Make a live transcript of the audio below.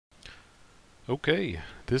Okay,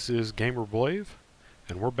 this is Gamer Blave,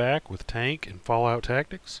 and we're back with Tank and Fallout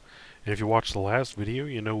Tactics. And if you watched the last video,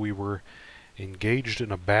 you know we were engaged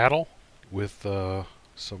in a battle with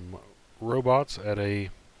some robots at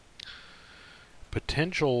a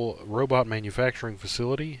potential robot manufacturing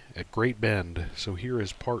facility at Great Bend. So here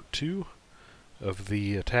is part 2 of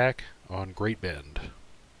the attack on Great Bend.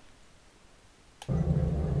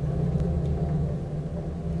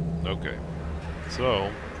 Okay, so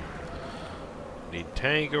need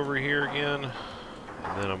Tank over here again,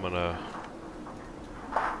 and then I'm gonna,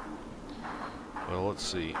 well, let's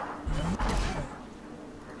see.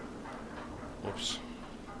 Whoops.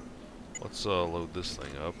 Let's load this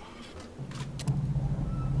thing up.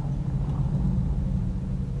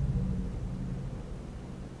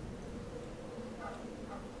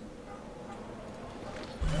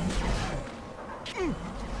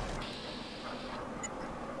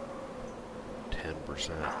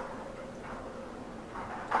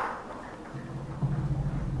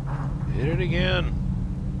 Hit it again.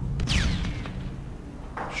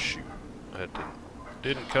 Shoot, that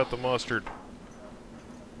didn't cut the mustard.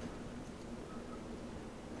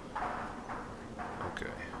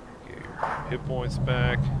 Okay, get your hit points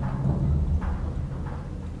back.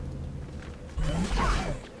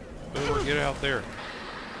 Boomer, get out there.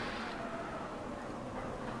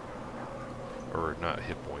 Or not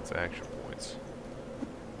hit points, action points.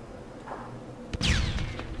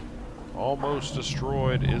 Almost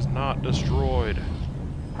destroyed is not destroyed.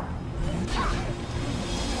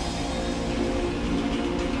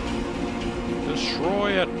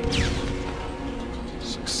 Destroy it.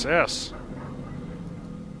 Success.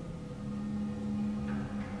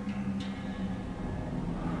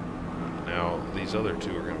 Now, these other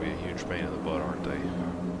two are going to be a huge pain in the butt, aren't they?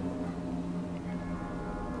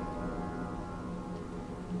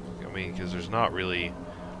 I mean, because there's not really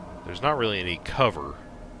any cover.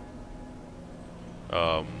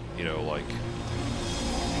 You know, like,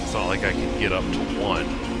 it's not like I can get up to one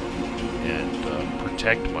and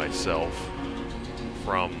protect myself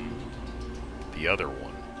from the other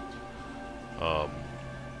one.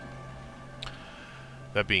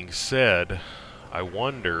 That being said, I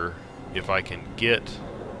wonder if I can get,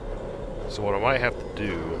 so what I might have to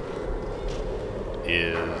do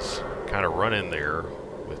is kind of run in there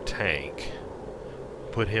with Tank,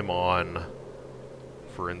 put him on,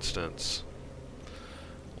 for instance,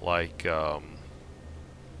 like, so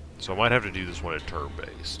I might have to do this one at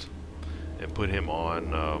turn-based, and put him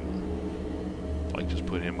on, like, just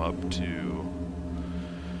put him up to,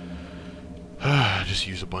 just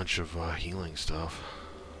use a bunch of healing stuff.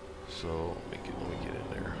 So, let me get in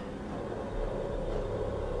there.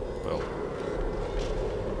 Well,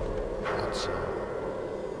 let's,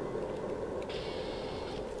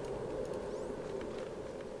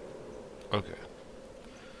 okay.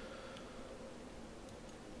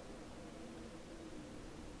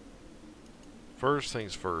 First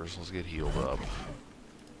things first, let's get healed up.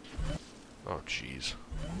 Oh, jeez.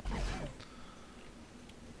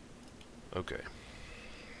 Okay.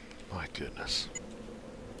 My goodness.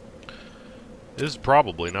 This is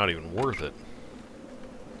probably not even worth it.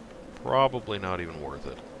 Probably not even worth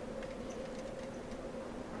it.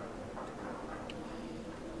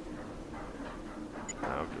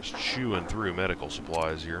 I'm just chewing through medical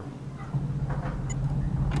supplies here.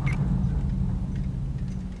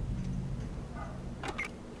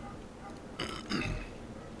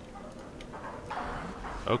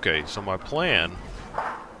 Okay, so my plan...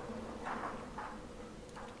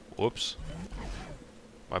 Whoops.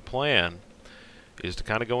 My plan is to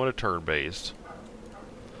kind of go into turn-based,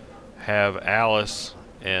 have Alice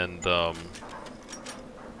and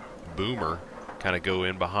Boomer kind of go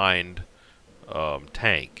in behind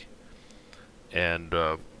Tank. And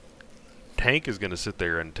Tank is going to sit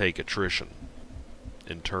there and take attrition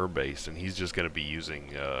in turn-based, and he's just going to be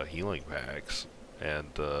using healing packs.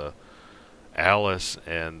 And Alice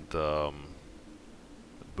and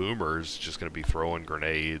Boomer's just going to be throwing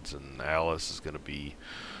grenades, and Alice is going to be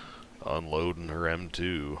unloading her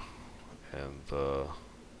M2, and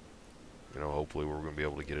you know, hopefully we're going to be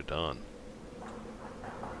able to get it done.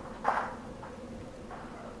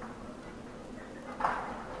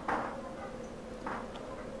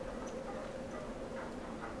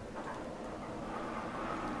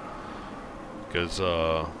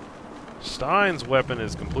 Because Stein's weapon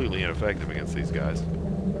is completely ineffective against these guys.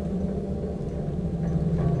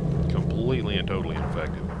 Completely and totally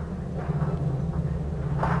ineffective.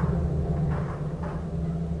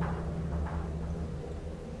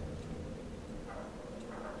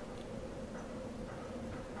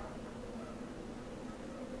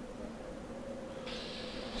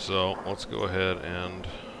 So, let's go ahead and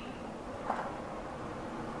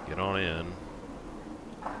get on in.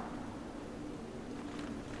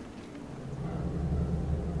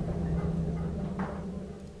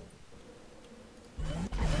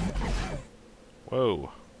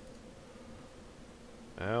 Whoa.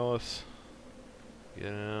 Alice, get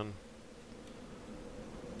in.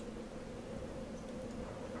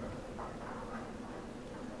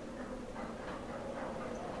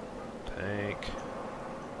 Tank.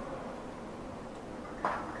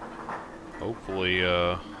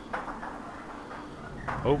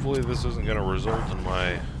 Hopefully this isn't going to result in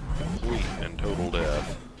my complete and total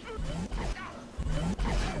death.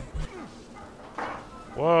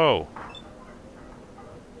 Whoa!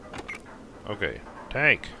 Okay,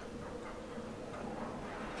 tank!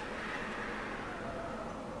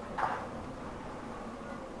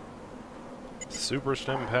 Super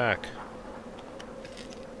stim pack.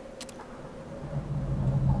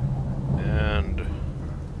 And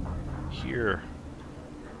here.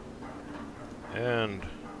 And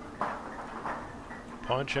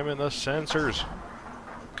punch him in the sensors.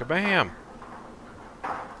 Kabam!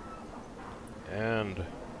 And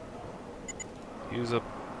use a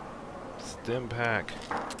stim pack.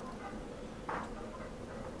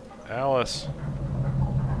 Alice.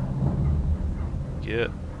 Get.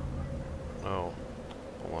 Oh,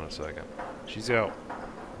 hold on a second. She's got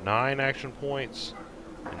 9 action points,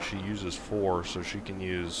 and she uses 4, so she can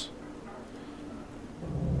use.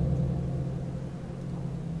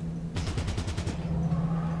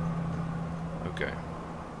 Okay.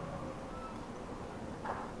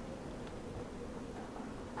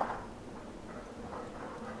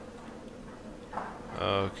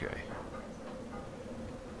 Okay.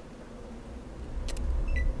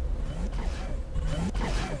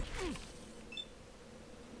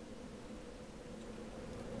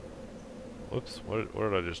 Whoops, what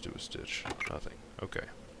did I just do with Stitch? Nothing. Okay.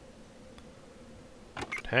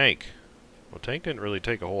 Tank. Well, Tank didn't really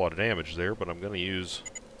take a whole lot of damage there, but I'm going to use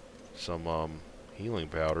some healing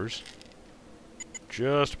powders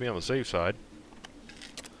just to be on the safe side.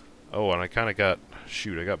 Oh, and I kind of got...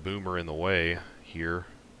 Shoot, I got Boomer in the way here,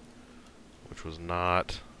 which was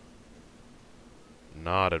not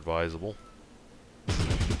advisable.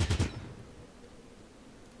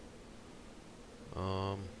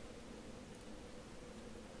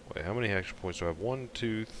 Wait, how many action points do I have? 1,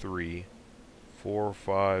 2, 3, 4,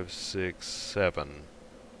 5, 6, 7.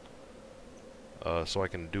 So I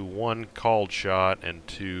can do 1 called shot and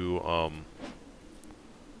 2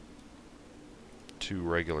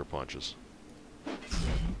 regular punches.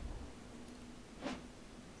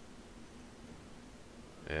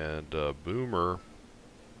 And Boomer.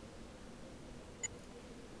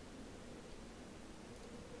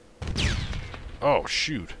 Oh,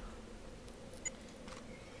 shoot.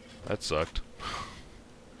 That sucked.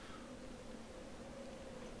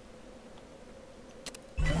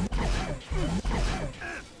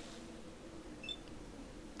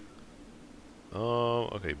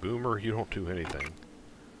 Okay, Boomer, you don't do anything.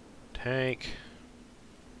 Tank.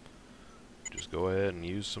 Just go ahead and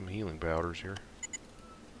use some healing powders here.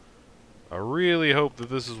 I really hope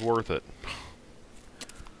that this is worth it.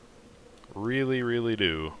 Really, really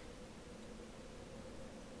do.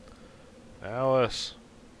 Alice.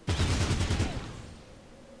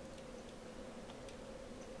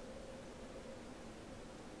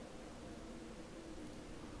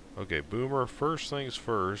 Okay, Boomer, first things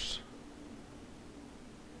first.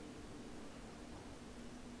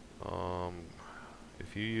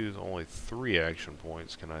 If you use only 3 action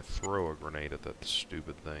points, can I throw a grenade at that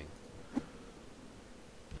stupid thing?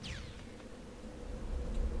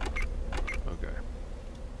 Okay.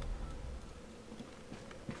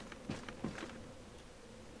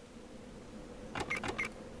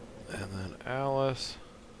 And then Alice.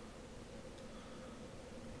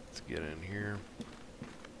 Let's get in here.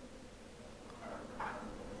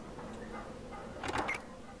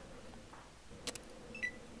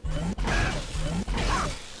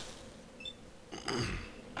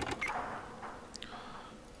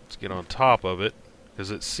 Get on top of it,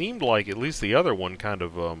 because it seemed like at least the other one kind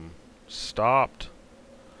of stopped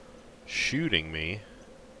shooting me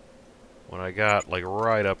when I got like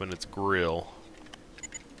right up in its grill.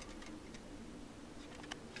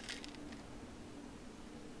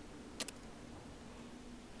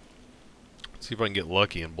 Let's see if I can get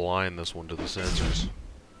lucky and blind this one to the sensors.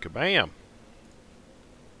 Kabam!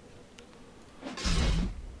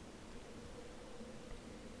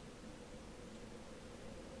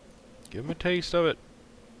 Give him a taste of it.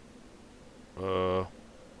 I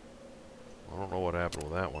don't know what happened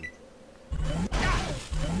with that one.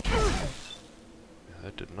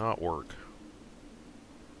 that did not work.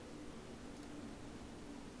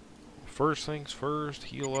 First things first,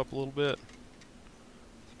 heal up a little bit.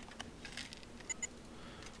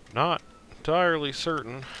 Not entirely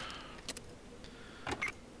certain.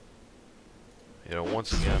 You know,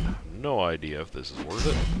 once again, no idea if this is worth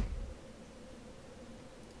it.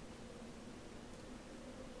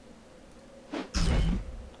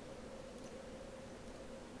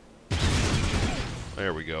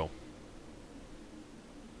 There we go.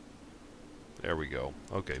 There we go.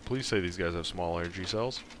 Okay, please say these guys have small energy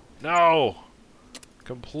cells. No!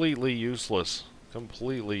 Completely useless.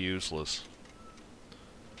 Completely useless.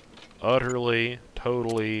 Utterly,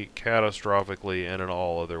 totally, catastrophically, and in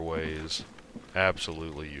all other ways,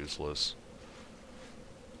 absolutely useless.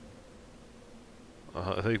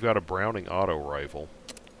 They've got a Browning auto rifle.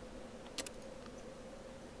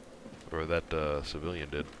 Or that civilian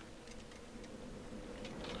did.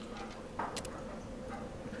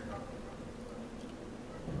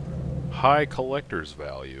 High collector's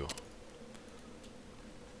value.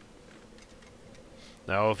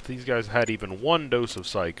 Now, if these guys had even one dose of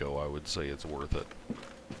Psycho, I would say it's worth it.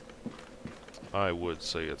 I would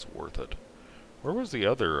say it's worth it. Where was the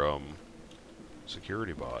other,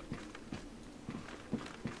 security bot?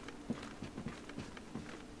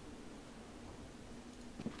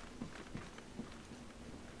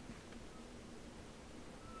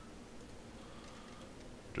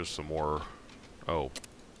 Just some more... Oh.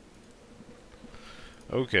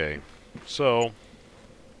 Okay. So...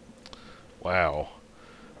 Wow.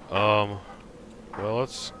 Well,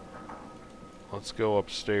 let's go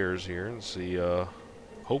upstairs here and see,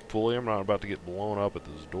 hopefully I'm not about to get blown up at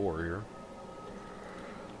this door here.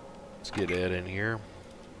 Let's get Ed in here.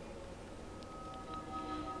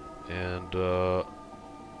 And, I'll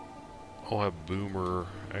have Boomer,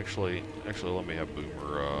 actually, let me have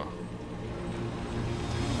Boomer,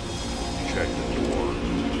 check the door.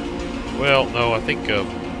 Well, no, I think,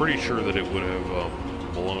 pretty sure that it would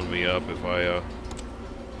have, blown me up if I, if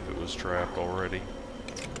it was trapped already.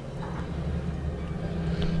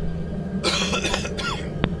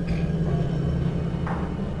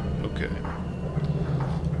 Okay.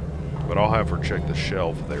 But I'll have her check the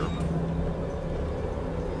shelf there.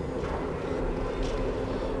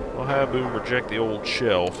 I'll have Boomer check the old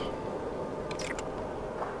shelf.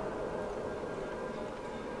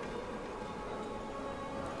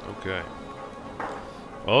 Okay.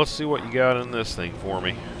 Well, let's see what you got in this thing for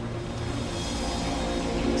me.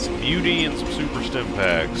 Some beauty and some super stim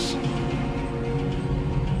packs.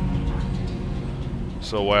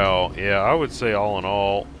 So, wow. Yeah, I would say all in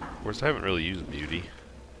all, of course, I haven't really used beauty,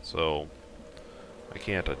 so I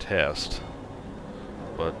can't attest.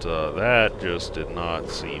 But that just did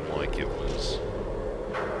not seem like it was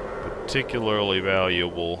particularly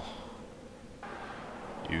valuable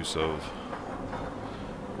use of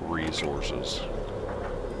resources.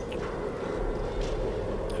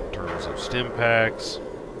 In terms of stim packs,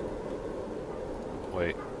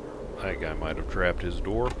 wait, that guy might have trapped his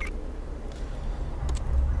door.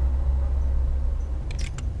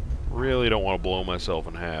 Really don't want to blow myself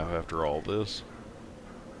in half after all this.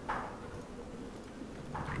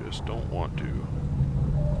 Just don't want to.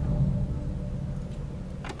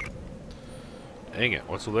 Dang it,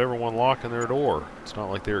 what's with everyone locking their door? It's not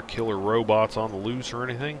like they're killer robots on the loose or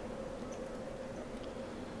anything.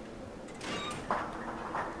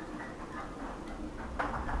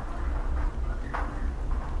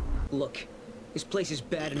 Look, this place is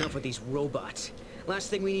bad enough with these robots. Last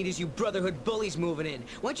thing we need is you Brotherhood bullies moving in.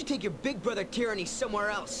 Why don't you take your big brother tyranny somewhere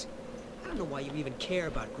else? I don't know why you even care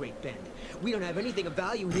about Great Bend. We don't have anything of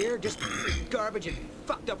value here, just garbage and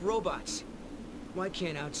fucked up robots. Why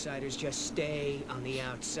can't outsiders just stay on the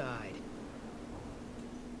outside?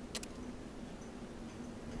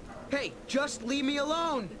 Hey, just leave me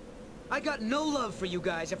alone! I got no love for you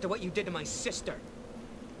guys after what you did to my sister.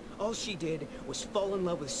 All she did was fall in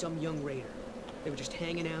love with some young raider. They were just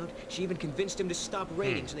hanging out. She even convinced him to stop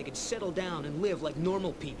raiding so they could settle down and live like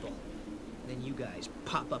normal people. And then you guys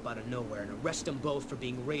pop up out of nowhere and arrest them both for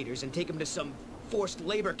being raiders and take them to some forced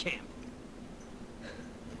labor camp.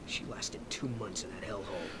 She lasted 2 months in that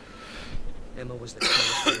hellhole. Emma was the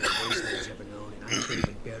coolest thing the wasteland's ever known, and I couldn't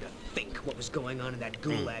even bear to think what was going on in that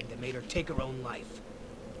gulag that made her take her own life.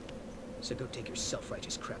 So go take your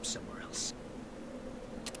self-righteous crap somewhere else.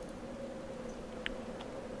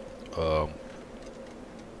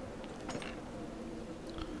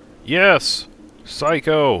 Yes!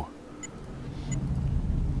 Psycho!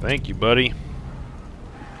 Thank you, buddy.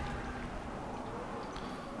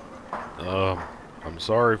 I'm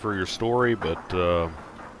sorry for your story, but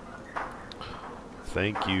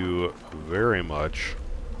Thank you very much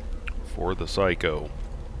for the psycho.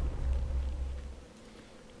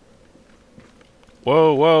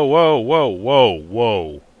 Whoa, whoa, whoa, whoa, whoa,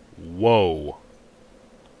 whoa, whoa.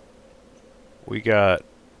 We got...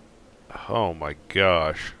 Oh my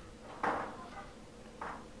gosh.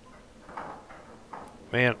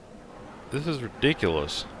 Man, this is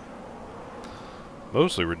ridiculous.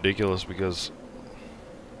 Mostly ridiculous because...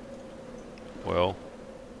 Well...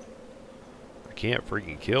 I can't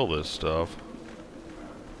freaking kill this stuff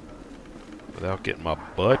without getting my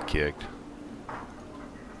butt kicked.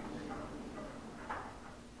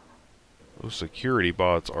 Those security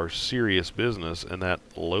bots are serious business, and that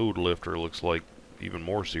load lifter looks like even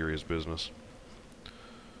more serious business.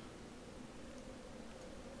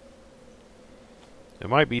 It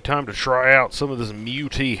might be time to try out some of this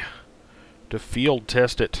muty to field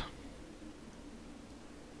test it.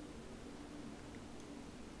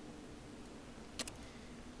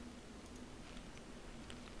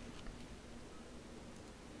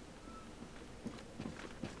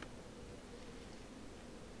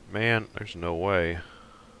 Man, there's no way.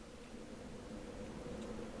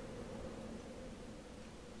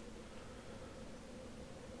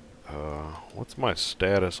 What's my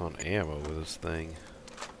status on ammo with this thing?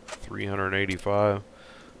 385.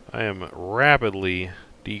 I am rapidly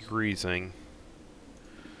decreasing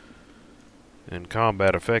in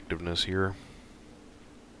combat effectiveness here.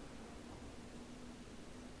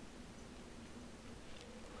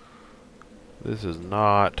 This is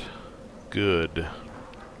not good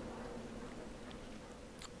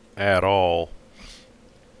at all.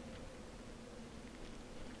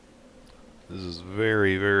 This is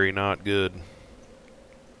very, very not good.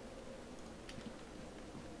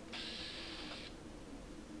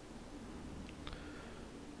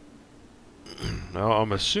 Now,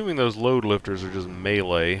 I'm assuming those load lifters are just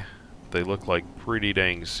melee. They look like pretty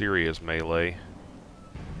dang serious melee.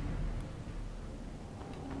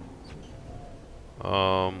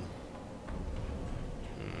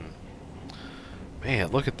 Man,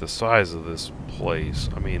 look at the size of this place.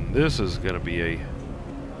 I mean, this is gonna be a...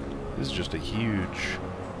 This is just a huge,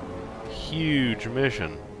 huge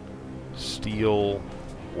mission. Steel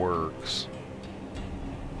works.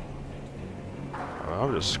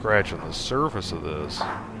 I'm just scratching the surface of this.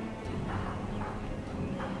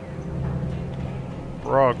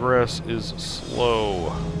 Progress is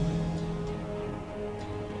slow.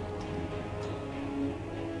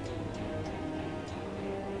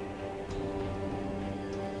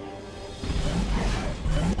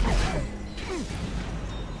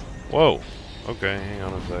 Whoa. Okay, hang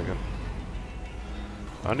on a second.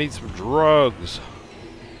 I need some drugs.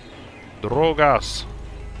 Drogas.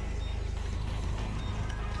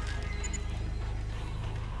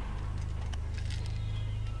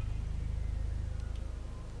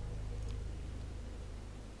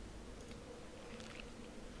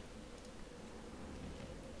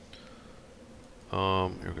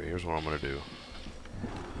 Okay, here's what I'm gonna do.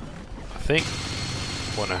 I think...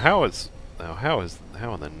 Well, now how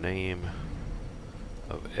in the name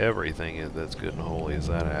of everything that's good and holy is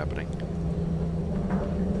that happening?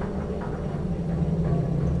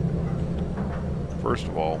 First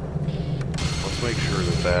of all, let's make sure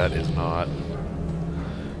that that is not...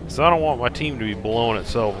 So I don't want my team to be blowing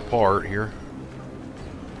itself apart here.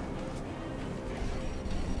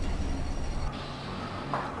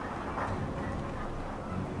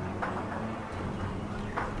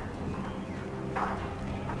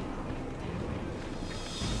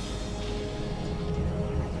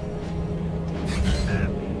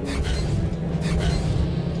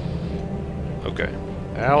 Okay,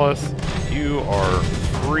 Alice, you are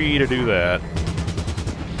free to do that.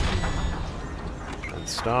 And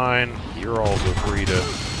Stein, you're also free to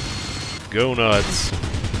go nuts.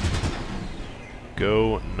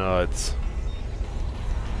 Go nuts.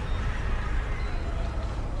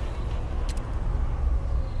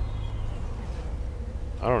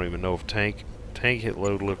 I don't even know if Tank hit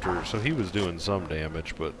load lifter, so he was doing some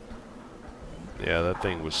damage, but yeah, that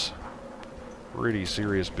thing was pretty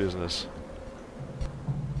serious business.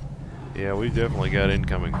 Yeah, we've definitely got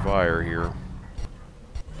incoming fire here.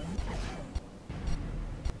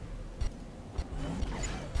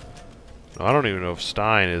 I don't even know if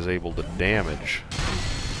Stein is able to damage.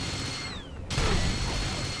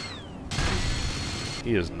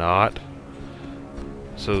 He is not.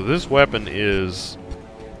 So this weapon is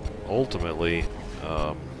ultimately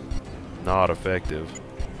not effective.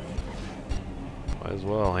 Might as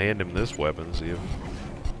well hand him this weapon, see if...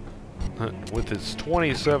 With its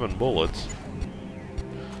 27 bullets.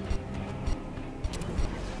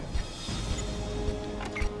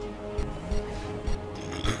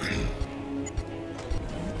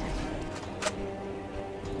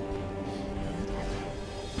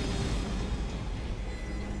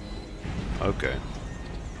 Okay.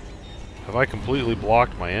 Have I completely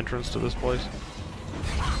blocked my entrance to this place?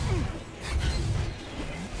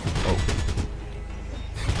 Oh.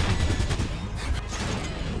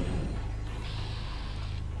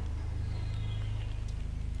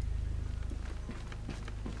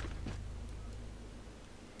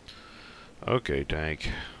 Okay,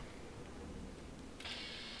 tank.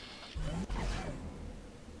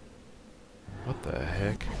 What the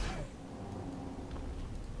heck?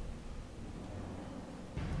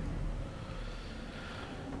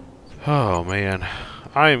 Oh man,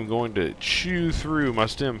 I am going to chew through my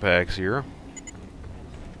stim packs here.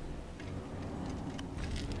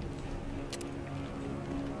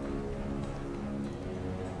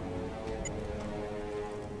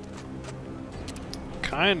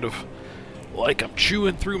 Kind of like I'm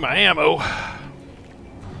chewing through my ammo.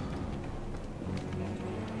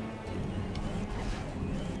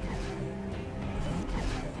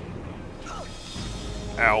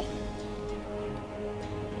 Ow.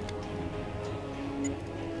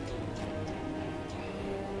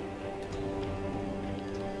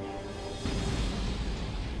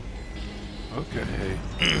 Okay.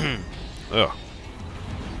 Ugh.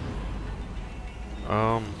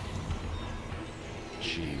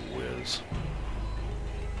 Gee whiz.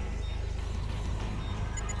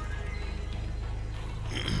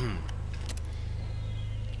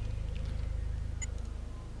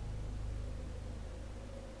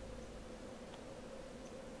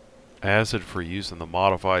 Acid for use in the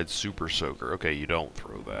modified Super Soaker. Okay, you don't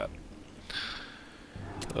throw that.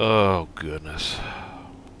 Oh, goodness.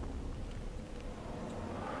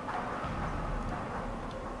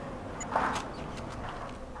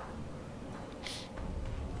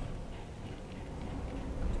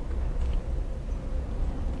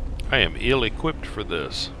 I am ill-equipped for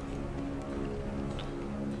this.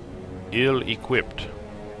 Ill-equipped.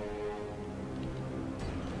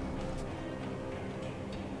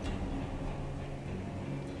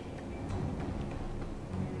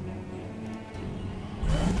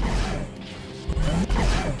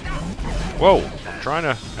 Whoa! I'm trying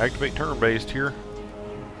to activate turn-based here.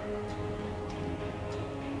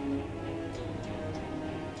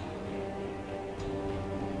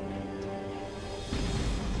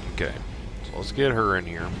 Okay, so let's get her in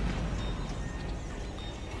here.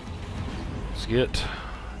 Let's get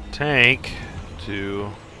tank to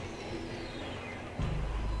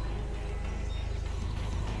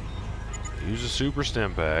use a super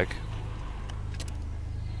stim pack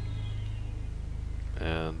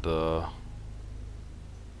and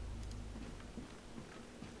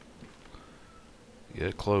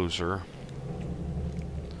get closer.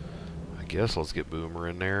 I guess let's get Boomer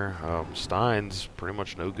in there. Stein's pretty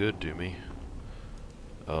much no good to me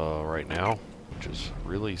right now, which is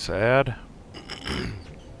really sad.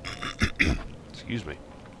 Excuse me.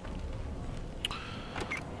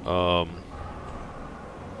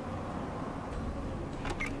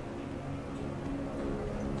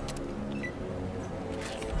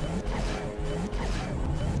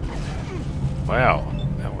 Wow,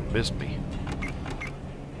 that one missed me.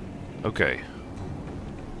 Okay.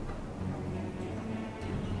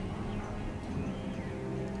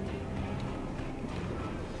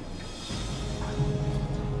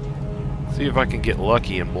 See if I can get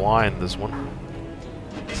lucky and blind this one.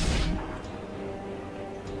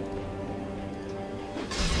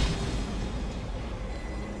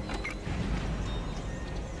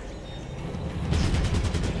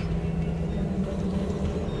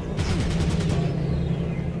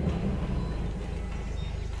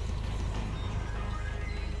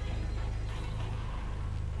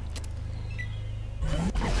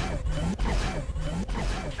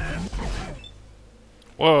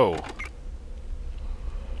 Whoa.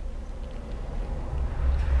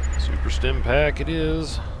 Super stim pack it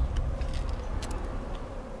is.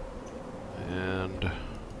 And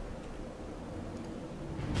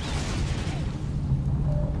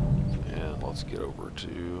let's get over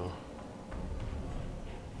to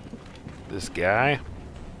this guy.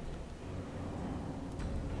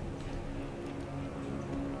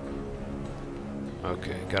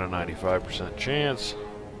 Okay, got a 95% chance.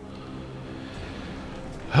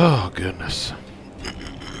 Oh, goodness.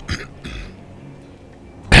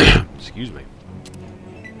 Excuse me.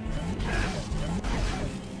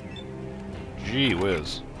 Gee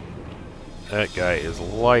whiz. That guy is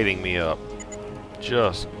lighting me up.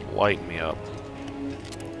 Just lighting me up.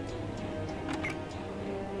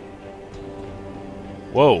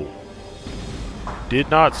 Whoa. Did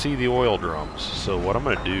not see the oil drums. So what I'm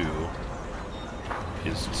going to do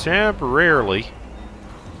is temporarily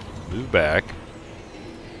move back.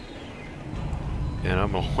 And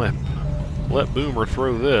I'm going to let let Boomer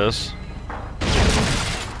throw this.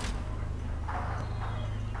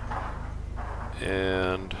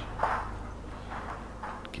 And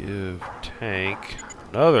give Tank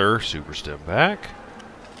another super stim back.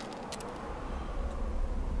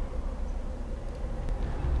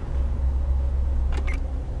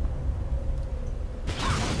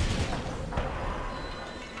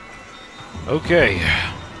 Okay.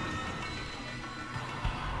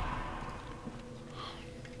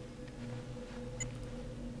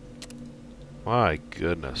 My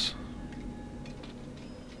goodness.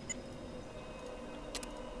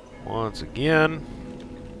 Once again,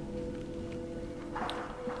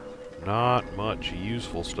 not much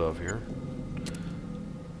useful stuff here.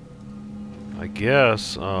 I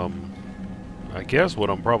guess what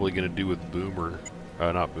I'm probably going to do with Boomer,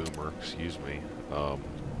 not Boomer, excuse me,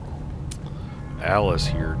 Alice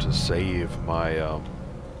here to save my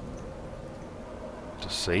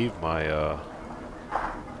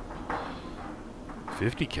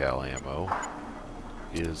 50 cal ammo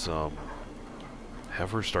is have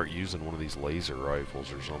her start using one of these laser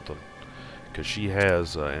rifles or something, because she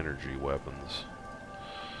has energy weapons.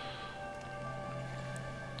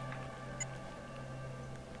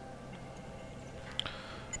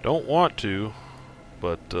 Don't want to,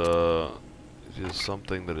 but it is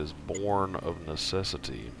something that is born of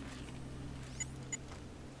necessity.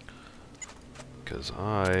 Because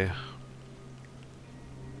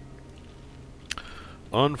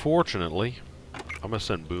unfortunately, I'm going to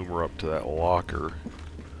send Boomer up to that locker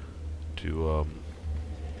to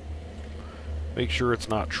make sure it's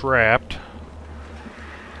not trapped.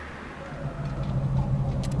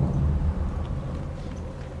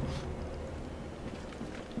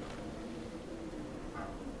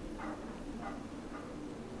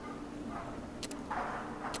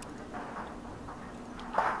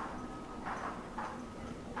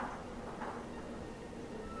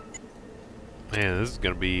 Man, this is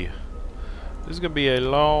gonna be a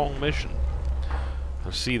long mission.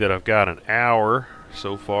 I see that I've got an hour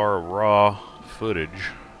so far of raw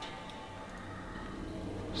footage.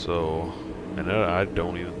 So, and I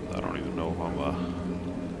don't even know if I'm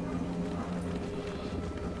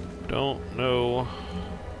don't know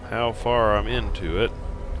how far I'm into it.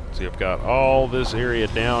 See, I've got all this area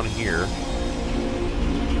down here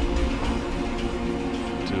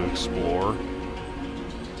to explore.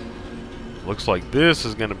 Looks like this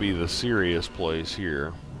is going to be the serious place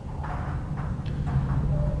here.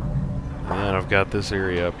 And then I've got this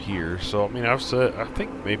area up here. So, I mean, I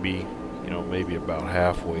think maybe, maybe about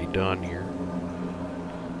halfway done here.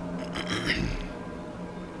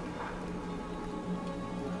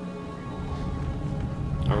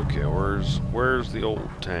 Okay, where's the old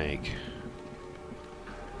tank?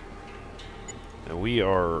 And we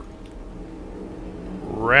are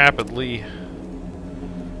rapidly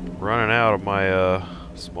running out of my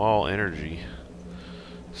small energy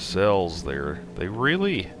cells there. They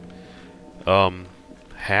really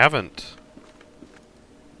haven't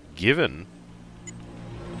given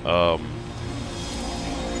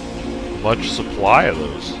much supply of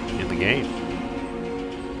those in the game.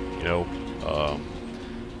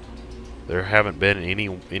 There haven't been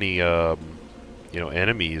any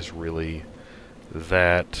enemies really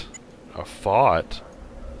that I fought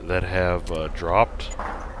that have dropped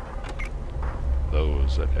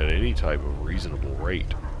those at any type of reasonable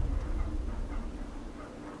rate.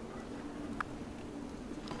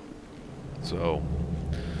 So,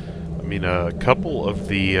 I mean, a couple of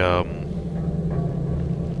the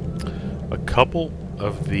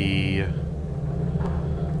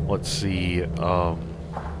let's see,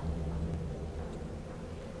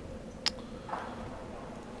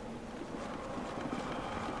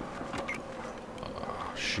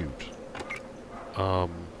 shoot,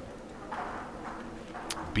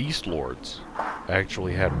 Beast Lords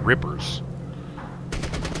actually had rippers.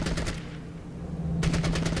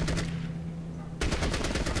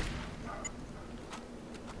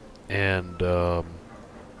 And the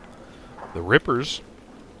rippers,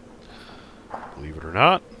 believe it or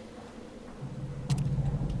not,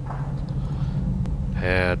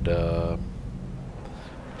 had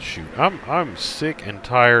shoot. I'm sick and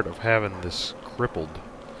tired of having this crippled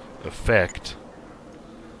effect.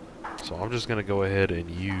 So I'm just gonna go ahead and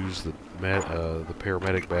use the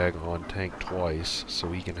paramedic bag on Tank twice,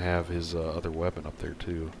 so he can have his other weapon up there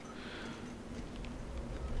too.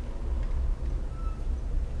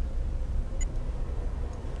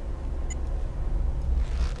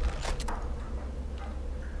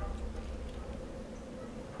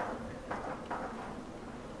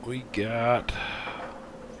 We got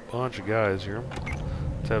a bunch of guys here.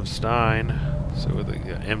 Let's have Stein So with the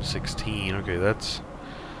M16, okay, that's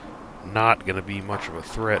not going to be much of a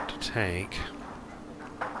threat to tank.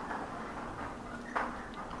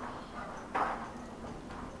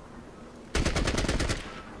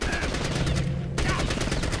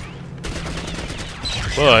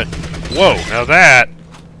 But, whoa, now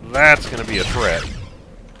that's going to be a threat.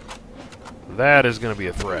 That is going to be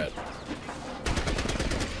a threat.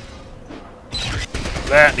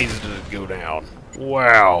 That needs to go down.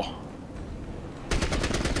 Wow.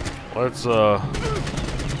 Let's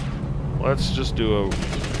just do a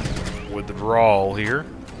withdrawal here,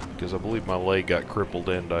 because I believe my leg got crippled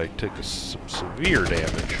and I took some severe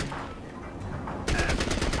damage.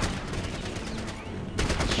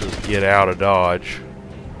 Let's just get out of Dodge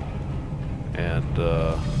and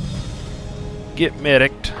get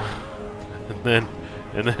medicked, and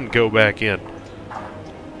then go back in.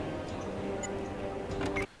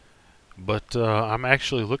 But I'm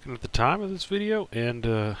actually looking at the time of this video, and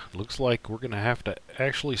looks like we're going to have to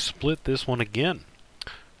actually split this one again.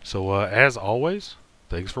 So as always,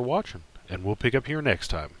 thanks for watching, and we'll pick up here next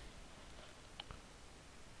time.